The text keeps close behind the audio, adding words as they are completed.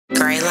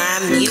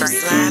GreyLine Muzic.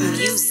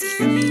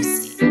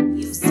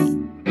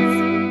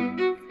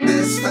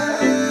 This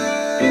fast.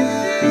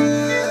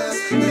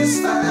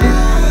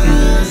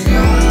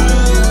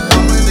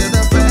 Going to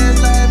the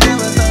fast lane,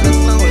 never thought of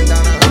slowing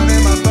down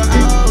 100 miles per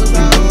hour. I was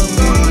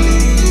gonna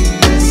leave.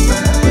 This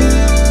fast.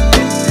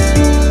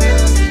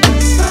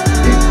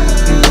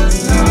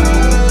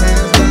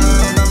 Hands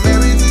down, I'm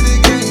married to the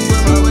game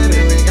with my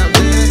wedding ring. I'm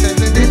dead, that's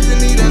the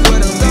destiny, that's what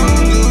I'm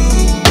gonna do.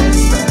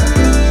 This fast.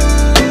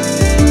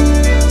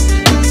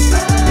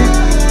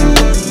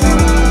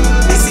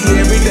 You see,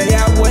 every day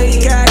I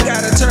wake, I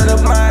gotta turn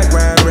up my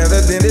grind.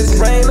 Rather than this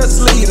rain or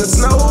sleet or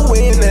snow,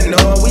 wind, and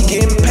all we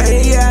getting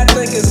paid. I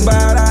think it's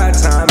about our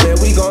time that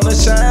we gonna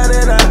shine,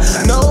 and I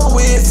know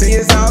it. See,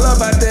 it's all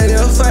about that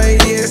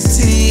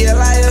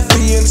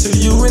F-A-S-T-L-I-F-E. And to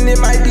you, and it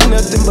might be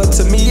nothing, but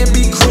to me it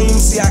be cream.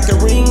 See, I can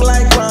ring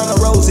like Crown or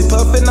Rosie,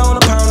 puffin' on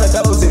a pound of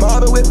dozy.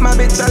 Marble with my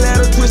bitch, I let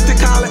her twist it,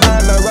 call it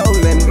on the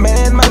rollin'.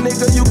 Man, my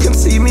nigga, you can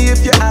see me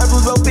if your eyes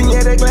was open.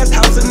 Yeah, that glass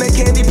house and that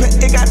candy pet,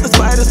 it got the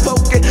spiders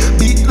poking.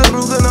 Beat the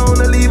Ruger on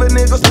to leave a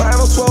nigga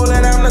spinal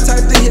swollen. I'm the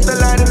type to hit the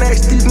line and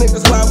ask these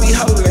niggas why we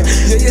holdin'.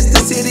 Yeah, it's the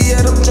city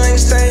of them drink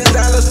stains,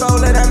 dollars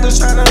rolling. I'm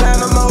just tryna line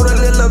a motor,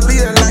 little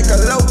beater like a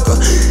local.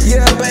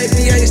 Yeah,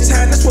 baby, H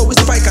time, that's what we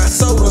spike our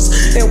sodas.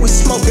 And we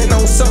smoking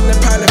on something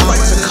that probably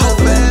fights a COVID.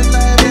 Fast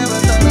lane, never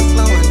thought of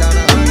slowing down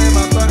 100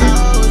 miles per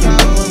hour.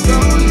 I was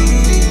gonna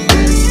leave.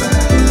 This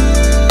fast.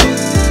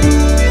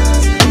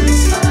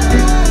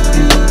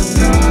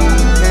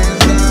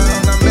 Hands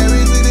down, I'm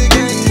married to the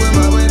game with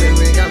my wedding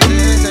ring. I'm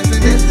dead, that's the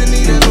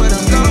destiny, that's what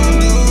I'm gonna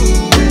do.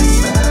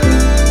 This fast.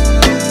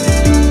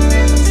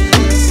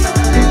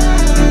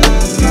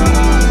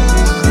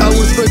 I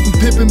went straight from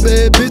pimpin'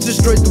 bad bitches,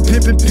 straight to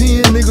pimpin'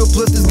 pen, nigga.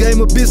 Plus this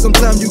game a bitch,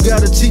 sometimes you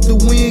gotta cheat to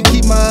win.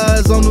 Keep my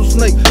eyes on them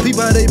snakes, peep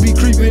how they be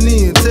creeping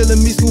in. Telling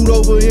me scoot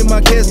over in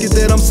my casket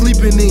that I'm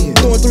sleeping in.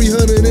 Throwing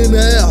 300 in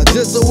the air,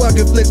 just so I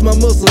can flex my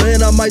muscle.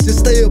 And I might just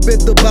stay up at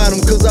the bottom,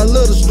 cause I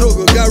love the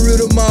struggle. Got rid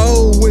of my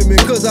old women,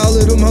 cause all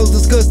of them hoes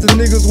disgusting.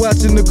 Niggas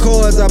watching the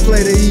cards I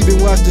play, they even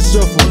watch the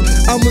shuffle.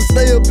 I'ma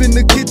stay up in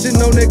the kitchen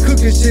on that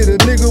cooking shit. A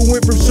nigga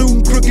went from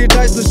shooting crooked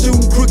dice to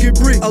shooting crooked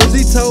brick. OG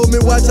told me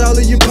watch all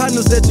of your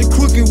partners that you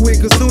crooked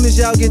with, cause soon as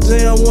y'all get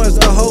jammed once,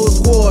 the whole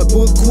squad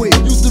book quit.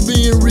 Used to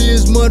be in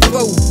Ridge Mud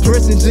 4,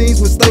 dressing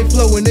jeans with stay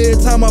flow. And every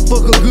time I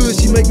fuck her good,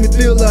 she make me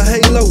feel a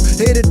halo.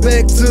 Headed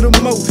back to the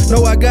moat,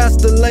 know I got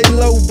to lay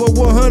low. But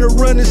 100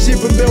 running shit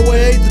from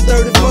Beltway 8 to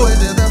 34. Going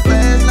to the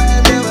fast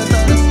lane, never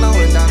thought of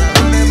slowing down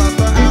 100 miles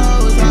per hour.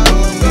 I was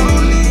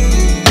gonna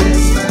leave.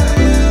 This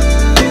fast.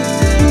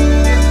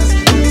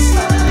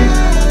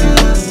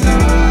 Hands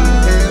down,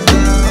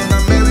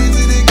 I'm married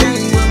to the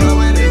game with my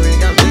wedding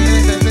ring. I'm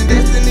dead, that's the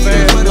destiny,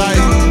 that's what I'm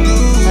gonna do.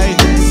 Hey,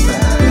 This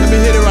fast. let me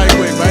hit it right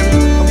quick, baby.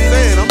 I'm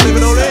saying, I'm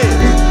living on edge.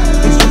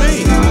 What you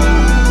mean?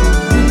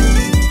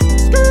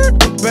 Skirt,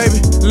 baby,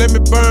 let me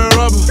burn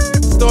rubber.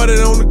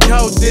 Started on the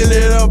couch,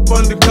 ended up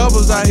under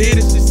covers. I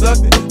hit it, she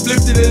sucked it.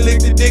 Flipped it and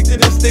licked it, dicked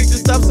it and sticked it.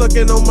 Stop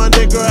sucking on my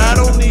neck, girl, I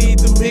don't need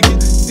them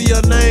hickets. See,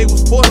 her name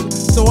was Porsche,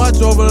 so I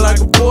drove her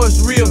like a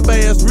Porsche. Real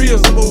fast, real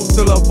smooth,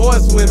 till her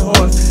voice went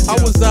hoarse. I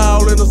was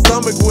all in the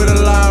stomach with a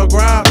loud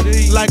growl,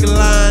 like a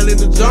lion in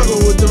the jungle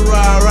with the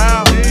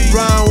rah-rah.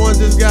 Round one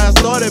just got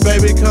started,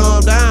 baby,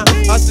 calm down.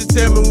 I said,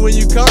 tell me when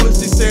you coming,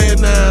 she said,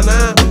 nah.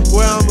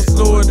 Well, I'ma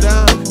slow it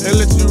down and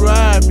let you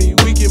ride me.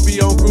 We can be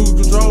on cruise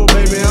control,